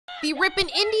The Ripon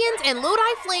Indians and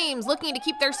Lodi Flames looking to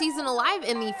keep their season alive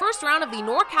in the first round of the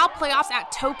NorCal playoffs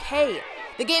at Tokay.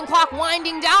 The game clock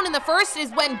winding down in the first is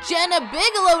when Jenna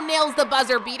Bigelow nails the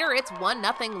buzzer beater. It's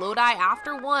 1-0 Lodi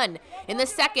after one. In the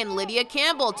second, Lydia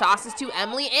Campbell tosses to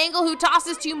Emily Engel, who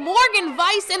tosses to Morgan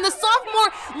Weiss, and the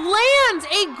sophomore lands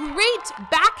a great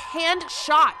backhand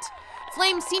shot.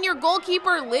 Flames senior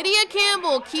goalkeeper Lydia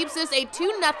Campbell keeps this a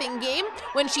 2-0 game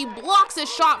when she blocks a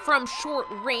shot from short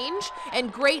range,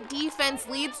 and great defense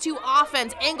leads to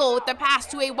offense. Engel with the pass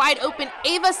to a wide open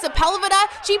Ava Sepulveda.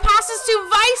 She passes to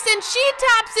Weiss and she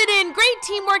taps it in. Great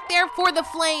teamwork there for the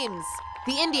Flames.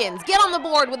 The Indians get on the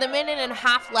board with 1.5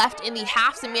 minutes left in the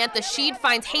half. Samantha Sheed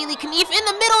finds Haley Knief in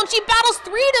the middle and she battles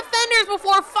 3 defenders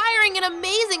before firing an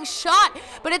amazing shot.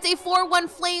 But it's a 4-1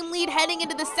 Flame lead heading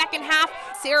into the second half.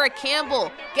 Sarah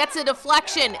Campbell gets a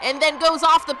deflection and then goes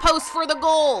off the post for the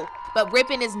goal. But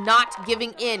Ripon is not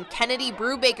giving in. Kennedy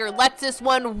Brubaker lets this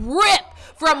one rip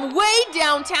from way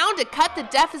downtown to cut the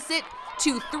deficit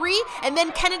to 3, and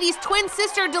then Kennedy's twin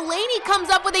sister Delaney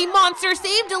comes up with a monster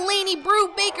save. Delaney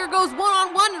Brubaker goes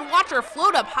one-on-one and watch her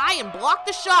float up high and block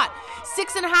the shot.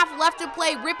 6.5 left to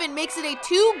play. Ripon makes it a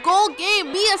 2-goal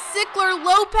game. Mia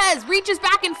SICKLER-LOPEZ reaches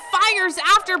back and fires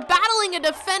after battling a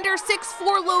defender.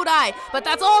 6-4 Lodi, but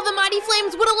that's all the Mighty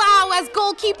Flames would allow as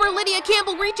goalkeeper Lydia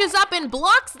Campbell reaches up and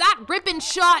blocks that Ripon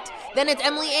shot. Then it's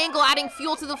Emily Engel adding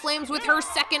fuel to the Flames with her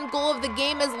second goal of the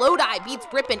game as Lodi beats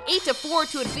Ripon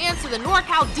 8-4 to advance to the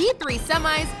NorCal D3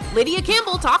 semis. Lydia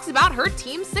Campbell talks about her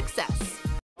team's success.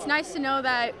 It's nice to know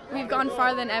that we've gone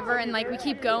farther than ever and we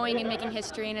keep going and making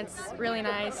history, and it's really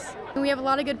nice. We have a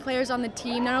lot of good players on the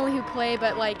team, not only who play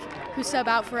but who sub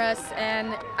out for us,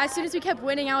 and as soon as we kept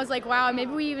winning I was like, wow,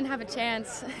 maybe we even have a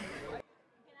chance.